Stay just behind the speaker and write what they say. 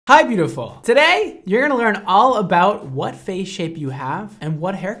Hi, beautiful. Today, you're gonna learn all about what face shape you have and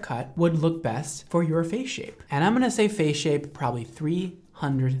what haircut would look best for your face shape. And I'm gonna say face shape probably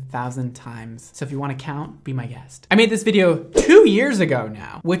 300,000 times. So if you wanna count, be my guest. I made this video 2 years ago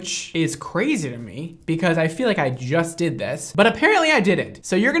now, which is crazy to me because I feel like I just did this, but apparently I didn't.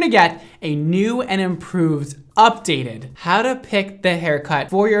 So you're gonna get a new and improved updated how to pick the haircut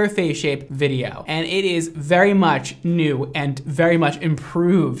for your face shape video. And it is very much new and very much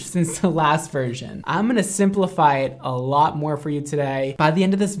improved since the last version. I'm gonna simplify it a lot more for you today. By the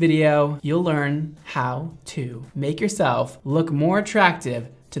end of this video, you'll learn how to make yourself look more attractive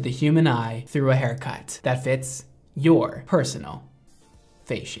to the human eye through a haircut that fits your personal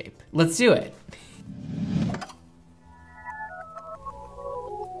face shape. Let's do it.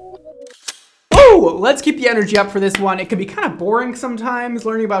 Let's keep the energy up for this one. It can be kind of boring sometimes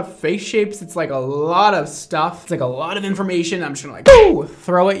learning about face shapes. It's like a lot of stuff. It's like a lot of information. I'm just gonna like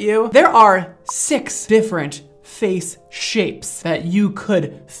throw at you. There are 6 different face shapes that you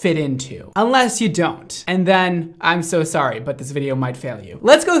could fit into, unless you don't. And then I'm so sorry, but this video might fail you.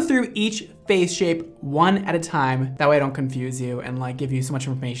 Let's go through each face shape one at a time. That way I don't confuse you and like give you so much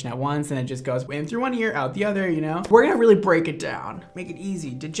information at once and it just goes in through one ear, out the other, you know? We're gonna really break it down, make it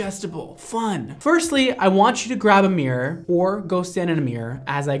easy, digestible, fun. Firstly, I want you to grab a mirror or go stand in a mirror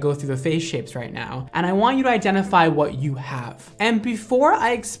as I go through the face shapes right now. And I want you to identify what you have. And before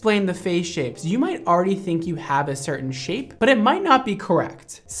I explain the face shapes, you might already think you have a certain shape, but it might not be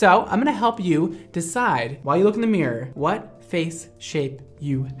correct. So I'm gonna help you decide while you look in the mirror, what face shape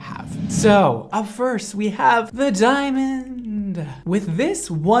you have. So up first, we have the diamond. With this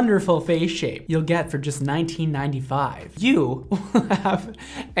wonderful face shape you'll get for just $19.95, you will have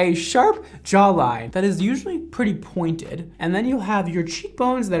a sharp jawline that is usually pretty pointed, and then you'll have your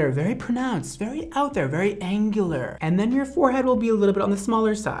cheekbones that are very pronounced, very out there, very angular, and then your forehead will be a little bit on the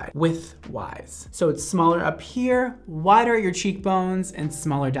smaller side, width-wise. So it's smaller up here, wider at your cheekbones, and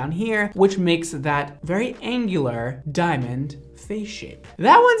smaller down here, which makes that very angular diamond face shape.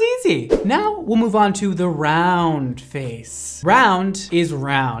 That one's easy. Now we'll move on to the round face. Round is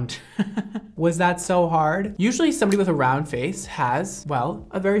round. Was that so hard? Usually somebody with a round face has, well,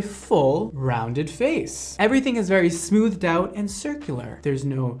 a very full, rounded face. Everything is very smoothed out and circular. There's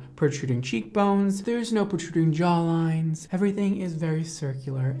no protruding cheekbones. There's no protruding jawlines. Everything is very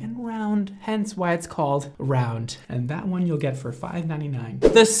circular and round, hence why it's called round. And that one you'll get for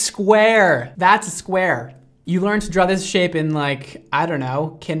 $5.99. The square. That's a square. You learned to draw this shape in like, I don't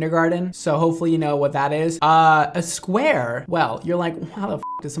know, kindergarten. So hopefully you know what that is. A square, well, you're like, how the f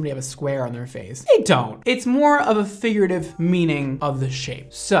does somebody have a square on their face? They don't. It's more of a figurative meaning of the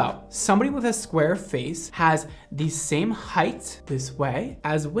shape. So somebody with a square face has the same height this way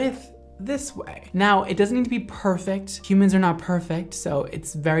as width this way. Now, it doesn't need to be perfect. Humans are not perfect, so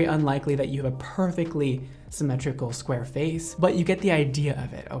it's very unlikely that you have a perfectly symmetrical square face, but you get the idea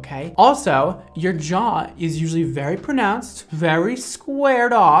of it, okay? Also, your jaw is usually very pronounced, very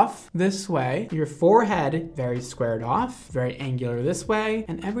squared off this way. Your forehead, very squared off, very angular this way,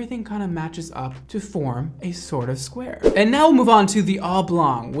 and everything kind of matches up to form a sort of square. And now we'll move on to the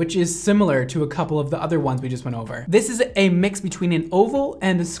oblong, which is similar to a couple of the other ones we just went over. This is a mix between an oval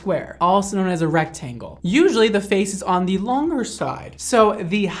and a square, also known as a rectangle. Usually the face is on the longer side, so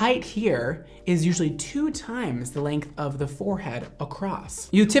the height here is usually 2 times the length of the forehead across.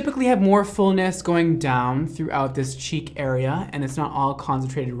 You typically have more fullness going down throughout this cheek area, and it's not all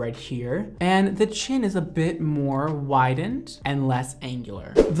concentrated right here. And the chin is a bit more widened and less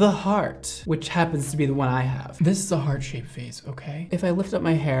angular. The heart, which happens to be the one I have. This is a heart-shaped face, okay? If I lift up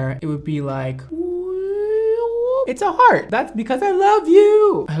my hair, it would be like, it's a heart. That's because I love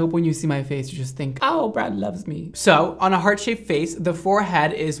you. I hope when you see my face, you just think, oh, Brad loves me. So on a heart-shaped face, the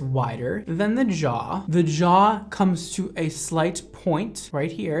forehead is wider than the jaw. The jaw comes to a slight point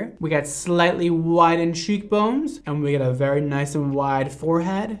right here. We got slightly widened cheekbones, and we get a very nice and wide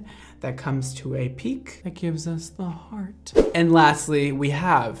forehead that comes to a peak that gives us the heart. And lastly, we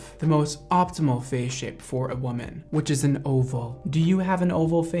have the most optimal face shape for a woman, which is an oval. Do you have an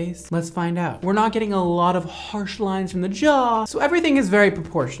oval face? Let's find out. We're not getting a lot of harsh lines from the jaw, so everything is very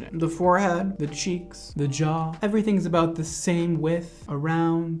proportionate. The forehead, the cheeks, the jaw, everything's about the same width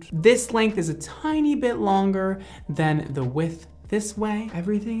around. This length is a tiny bit longer than the width this way.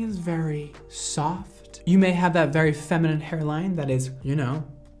 Everything is very soft. You may have that very feminine hairline that is, you know,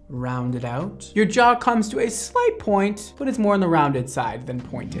 rounded out. Your jaw comes to a slight point, but it's more on the rounded side than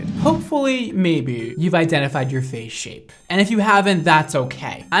pointed. Hopefully, maybe, you've identified your face shape. And if you haven't, that's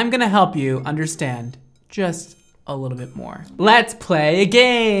okay. I'm gonna help you understand just a little bit more. Let's play a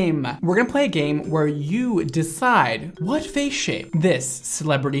game. We're gonna play a game where you decide what face shape this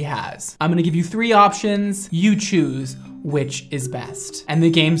celebrity has. I'm gonna give you 3 options. You choose which is best. And the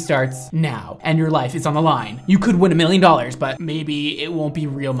game starts now, and your life is on the line. You could win $1 million, but maybe it won't be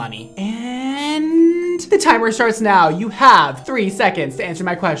real money. And the timer starts now. You have 3 seconds to answer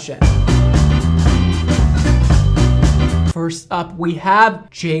my question. First up, we have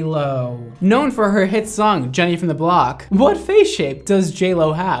J-Lo. Known for her hit song, Jenny from the Block. What face shape does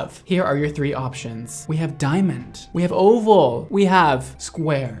J-Lo have? Here are your 3 options. We have diamond, we have oval, we have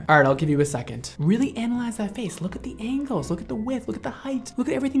square. All right, I'll give you a second. Really analyze that face. Look at the angles, look at the width, look at the height, look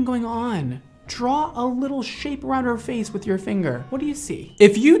at everything going on. Draw a little shape around her face with your finger. What do you see?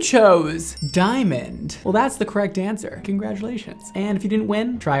 If you chose diamond, well, that's the correct answer. Congratulations. And if you didn't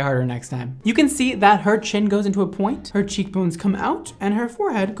win, try harder next time. You can see that her chin goes into a point, her cheekbones come out, and her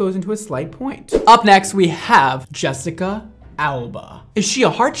forehead goes into a slight point. Up next, we have Jessica Alba. Is she a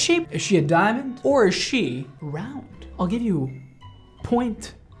heart shape? Is she a diamond? Or is she round? I'll give you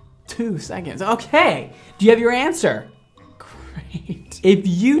 0.2 seconds. Okay, do you have your answer? Great. If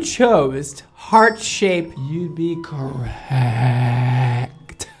you chose heart shape, you'd be correct.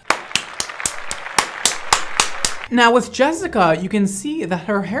 Now with Jessica, you can see that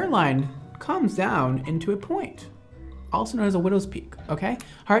her hairline comes down into a point, also known as a widow's peak, okay?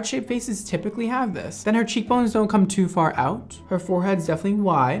 Heart-shaped faces typically have this. Then her cheekbones don't come too far out, her forehead's definitely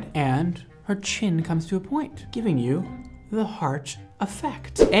wide, and her chin comes to a point, giving you the heart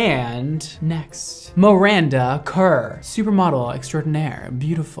effect. And next, Miranda Kerr, supermodel extraordinaire,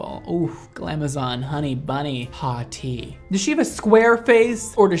 beautiful, ooh, glamazon, honey bunny, hottie. Does she have a square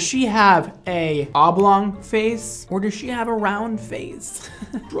face, or does she have a oblong face, or does she have a round face?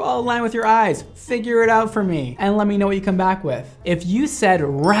 Draw a line with your eyes, figure it out for me, and let me know what you come back with. If you said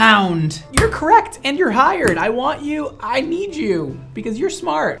round, you're correct and you're hired. I want you, I need you, because you're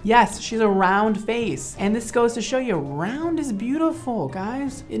smart. Yes, she's a round face, and this goes to show you round is beautiful,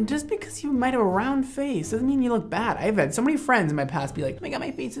 guys. And just because you might have a round face doesn't mean you look bad. I've had so many friends in my past be like, oh my God,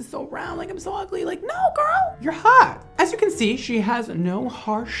 my face is so round, like I'm so ugly. Like, no, girl, you're hot. As you can see, she has no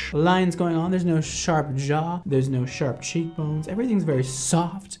harsh lines going on. There's no sharp jaw. There's no sharp cheekbones. Everything's very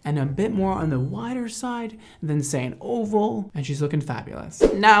soft and a bit more on the wider side than say an oval. And she's looking fabulous.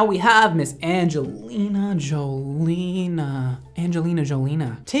 Now we have Miss Angelina Jolina. Angelina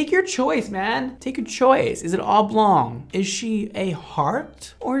Jolina. Take your choice, man. Take your choice. Is it oblong? Is she a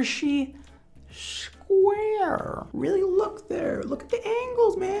heart or is she square? Really look there. Look at the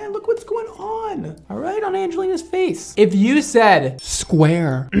angles, man. Look what's going on. All right, on Angelina's face. If you said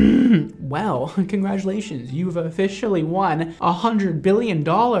square, well, congratulations. You've officially won $100 billion.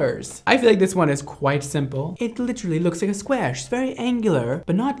 I feel like this one is quite simple. It literally looks like a square. She's very angular,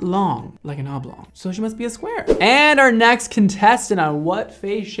 but not long like an oblong. So she must be a square. And our next contestant on What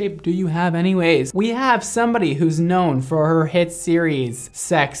Face Shape Do You Have Anyways? We have somebody who's known for her hit series,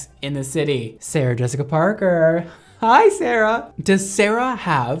 Sex in the City, Sarah Jessica Parker. Hi, Sarah. Does Sarah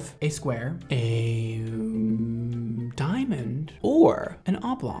have a square, a diamond, or an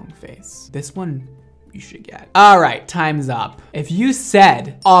oblong face? This one you should get. All right, time's up. If you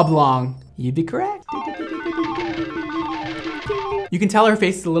said oblong, you'd be correct. You can tell her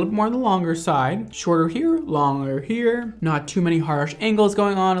face is a little bit more on the longer side. Shorter here, longer here. Not too many harsh angles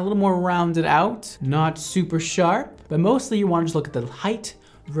going on, a little more rounded out. Not super sharp, but mostly you want to just look at the height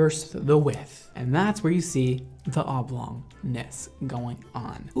versus the width. And that's where you see the oblongness going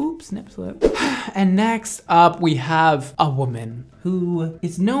on. Oops, snip slip. And next up, we have a woman who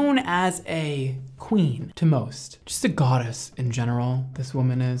is known as a queen to most. Just a goddess in general, this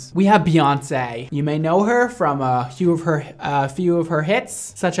woman is. We have Beyonce. You may know her from a few of her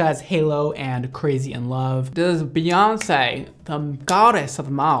hits, such as Halo and Crazy in Love. Does Beyonce, the goddess of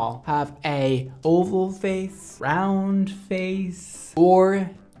them all, have a oval face, round face, or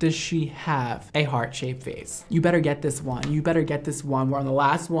does she have a heart-shaped face? You better get this one. You better get this one. We're on the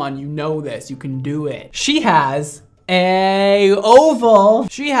last one. You know this. You can do it. She has a oval.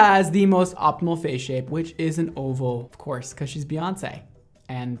 She has the most optimal face shape, which is an oval, of course, because she's Beyonce.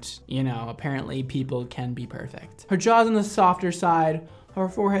 And, you know, apparently people can be perfect. Her jaw's on the softer side. Her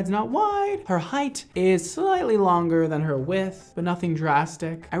forehead's not wide. Her height is slightly longer than her width, but nothing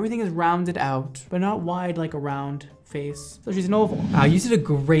drastic. Everything is rounded out, but not wide like a round face. So she's an oval. You did a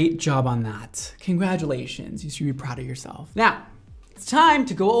great job on that. Congratulations. You should be proud of yourself. Now, it's time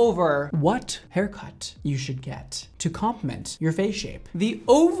to go over what haircut you should get to complement your face shape. The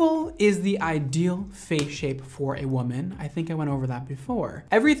oval is the ideal face shape for a woman. I think I went over that before.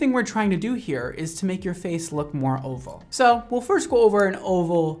 Everything we're trying to do here is to make your face look more oval. So we'll first go over an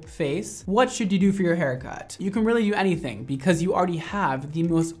oval face. What should you do for your haircut? You can really do anything because you already have the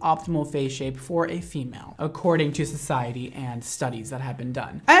most optimal face shape for a female, according to society and studies that have been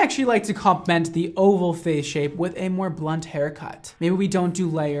done. I actually like to complement the oval face shape with a more blunt haircut. Maybe we don't do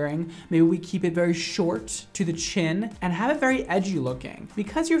layering. Maybe we keep it very short to the chin and have it very edgy looking.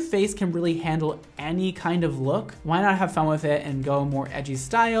 Because your face can really handle any kind of look, why not have fun with it and go more edgy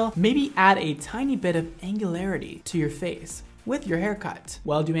style? Maybe add a tiny bit of angularity to your face with your haircut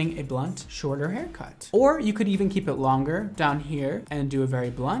while doing a blunt, shorter haircut. Or you could even keep it longer down here and do a very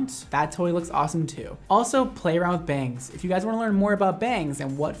blunt. That totally looks awesome too. Also, play around with bangs. If you guys want to learn more about bangs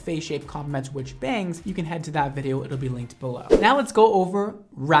and what face shape complements which bangs, you can head to that video. It'll be linked below. Now let's go over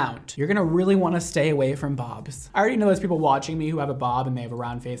round. You're gonna really want to stay away from bobs. I already know there's people watching me who have a bob and they have a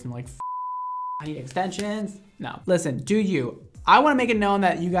round face and I'm like, I need extensions. No, listen, do you. I want to make it known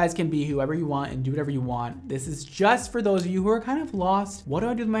that you guys can be whoever you want and do whatever you want. This is just for those of you who are kind of lost. What do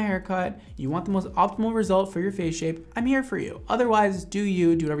I do with my haircut? You want the most optimal result for your face shape? I'm here for you. Otherwise, do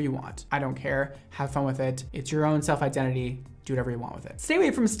you, do whatever you want. I don't care. Have fun with it. It's your own self-identity. Do whatever you want with it. Stay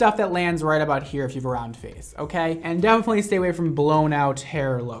away from stuff that lands right about here if you have a round face, okay? And definitely stay away from blown out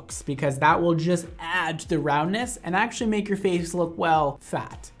hair looks because that will just add to the roundness and actually make your face look, well,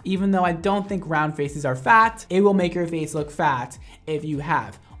 fat. Even though I don't think round faces are fat, it will make your face look fat if you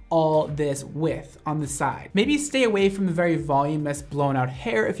have all this width on the side. Maybe stay away from the very voluminous blown out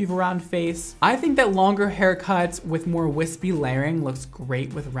hair if you have a round face. I think that longer haircuts with more wispy layering looks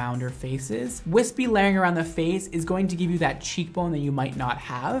great with rounder faces. Wispy layering around the face is going to give you that cheekbone that you might not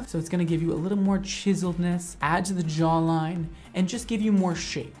have. So it's gonna give you a little more chiseledness, add to the jawline, and just give you more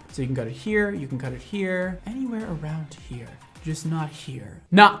shape. So you can cut it here, you can cut it here, anywhere around here. Just not here,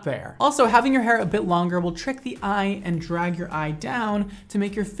 not there. Also, having your hair a bit longer will trick the eye and drag your eye down to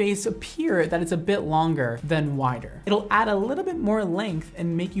make your face appear that it's a bit longer than wider. It'll add a little bit more length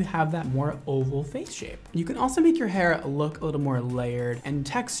and make you have that more oval face shape. You can also make your hair look a little more layered and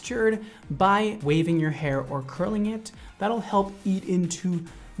textured by waving your hair or curling it. That'll help eat into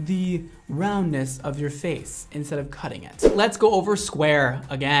the roundness of your face instead of cutting it. Let's go over square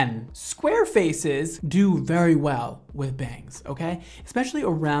again. Square faces do very well with bangs, okay? Especially a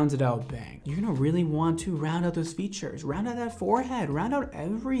rounded out bang. You're gonna really want to round out those features, round out that forehead, round out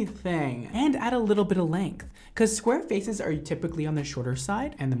everything, and add a little bit of length. Because square faces are typically on the shorter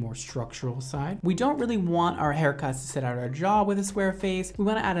side and the more structural side. We don't really want our haircuts to sit out our jaw with a square face. We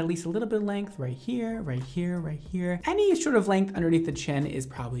wanna add at least a little bit of length right here, right here, right here. Any sort of length underneath the chin is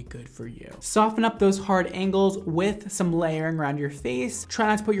probably good for you. Soften up those hard angles with some layering around your face. Try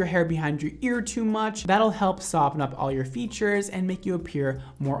not to put your hair behind your ear too much. That'll help soften up all your features and make you appear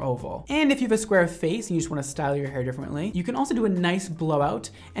more oval. And if you have a square face and you just want to style your hair differently, you can also do a nice blowout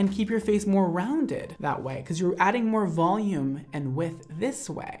and keep your face more rounded that way because you're adding more volume and width this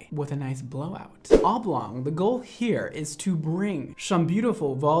way with a nice blowout. Oblong, the goal here is to bring some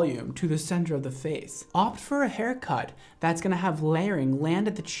beautiful volume to the center of the face. Opt for a haircut that's gonna have layering land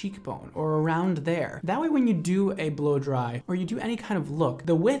at the cheekbone or around there. That way when you do a blow dry or you do any kind of look,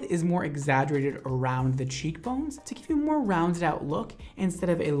 the width is more exaggerated around the cheekbones to give you a more rounded out look instead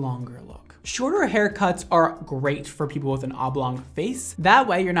of a longer look. Shorter haircuts are great for people with an oblong face. That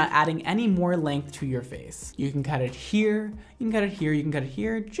way you're not adding any more length to your face. You can cut it here, you can cut it here, you can cut it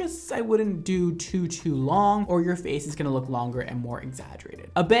here. Just I wouldn't do too long or your face is gonna look longer and more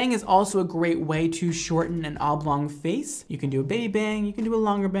exaggerated. A bang is also a great way to shorten an oblong face. You can do a baby bang, you can do a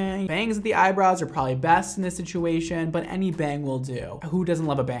longer bang. Bangs at the eyebrows are probably best in this situation, but any bang will do. Who doesn't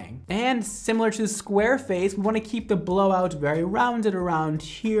love a bang? And similar to the square face, we wanna keep the blowout very rounded around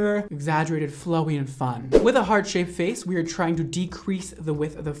here, exaggerated, flowy, and fun. With a heart-shaped face, we are trying to decrease the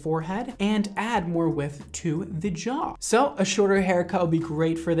width of the forehead and add more width to the jaw. So a shorter haircut would be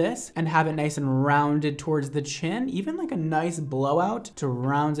great for this and have it nice and rounded towards the chin, even like a nice blowout to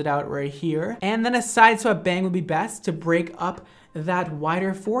round it out right here. And then a side swept bang would be best to break up that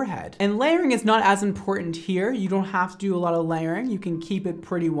wider forehead. And layering is not as important here. You don't have to do a lot of layering. You can keep it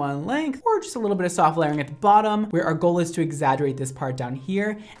pretty one length or just a little bit of soft layering at the bottom where our goal is to exaggerate this part down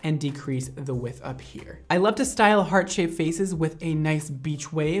here and decrease the width up here. I love to style heart-shaped faces with a nice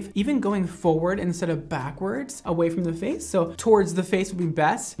beach wave, even going forward instead of backwards away from the face. So towards the face would be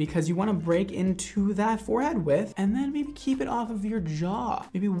best because you want to break into that forehead width and then maybe keep it off of your jaw.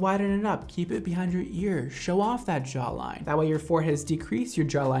 Maybe widen it up, keep it behind your ear, show off that jawline. That way your forehead forehead is decreased, your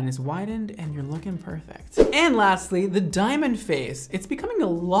jawline is widened, and you're looking perfect. And lastly, the diamond face. It's becoming a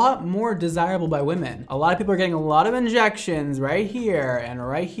lot more desirable by women. A lot of people are getting a lot of injections right here and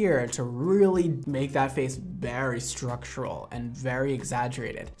right here to really make that face very structural and very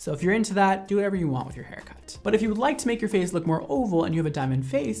exaggerated. So if you're into that, do whatever you want with your haircut. But if you would like to make your face look more oval and you have a diamond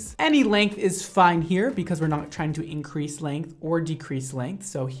face, any length is fine here because we're not trying to increase length or decrease length.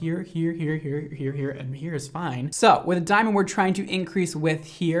 So here, here, here, here, here, here, and here is fine. So with a diamond, we're trying to increase width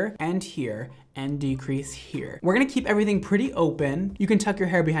here and decrease here. We're gonna keep everything pretty open. You can tuck your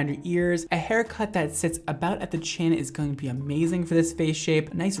hair behind your ears. A haircut that sits about at the chin is going to be amazing for this face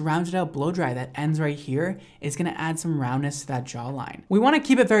shape. A nice rounded out blow dry that ends right here is gonna add some roundness to that jawline. We wanna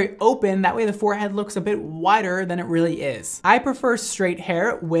keep it very open, that way the forehead looks a bit wider than it really is. I prefer straight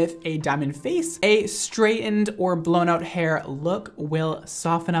hair with a diamond face. A straightened or blown out hair look will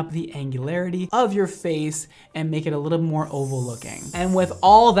soften up the angularity of your face and make it a little more oval looking. And with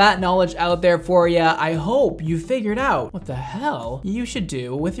all that knowledge out there for you, I hope you figured out what the hell you should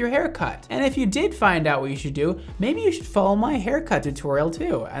do with your haircut. And if you did find out what you should do, maybe you should follow my haircut tutorial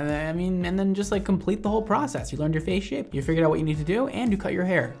too. And then just like complete the whole process. You learned your face shape, you figured out what you need to do, and you cut your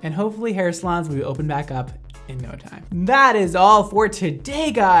hair. And hopefully hair salons will be open back up in no time. That is all for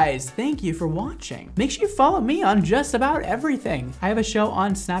today, guys. Thank you for watching. Make sure you follow me on just about everything. I have a show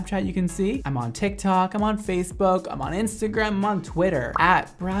on Snapchat you can see. I'm on TikTok, I'm on Facebook, I'm on Instagram, I'm on Twitter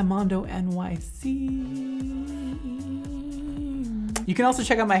at BradmondoNYC. You can also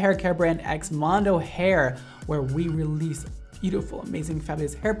check out my hair care brand, Xmondo Hair, where we release beautiful, amazing,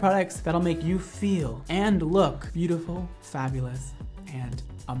 fabulous hair products that'll make you feel and look beautiful, fabulous, and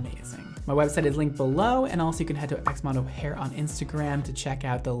amazing. My website is linked below, and also you can head to Xmondo Hair on Instagram to check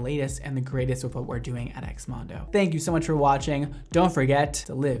out the latest and the greatest with what we're doing at Xmondo. Thank you so much for watching. Don't forget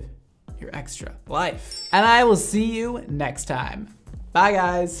to live your extra life. And I will see you next time. Bye,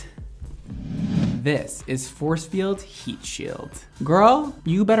 guys. This is Force Field Heat Shield. Girl,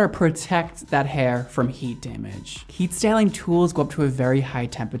 you better protect that hair from heat damage. Heat styling tools go up to a very high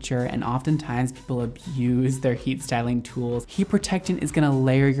temperature, and oftentimes people abuse their heat styling tools. Heat protectant is gonna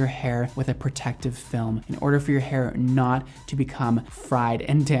layer your hair with a protective film in order for your hair not to become fried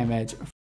and damaged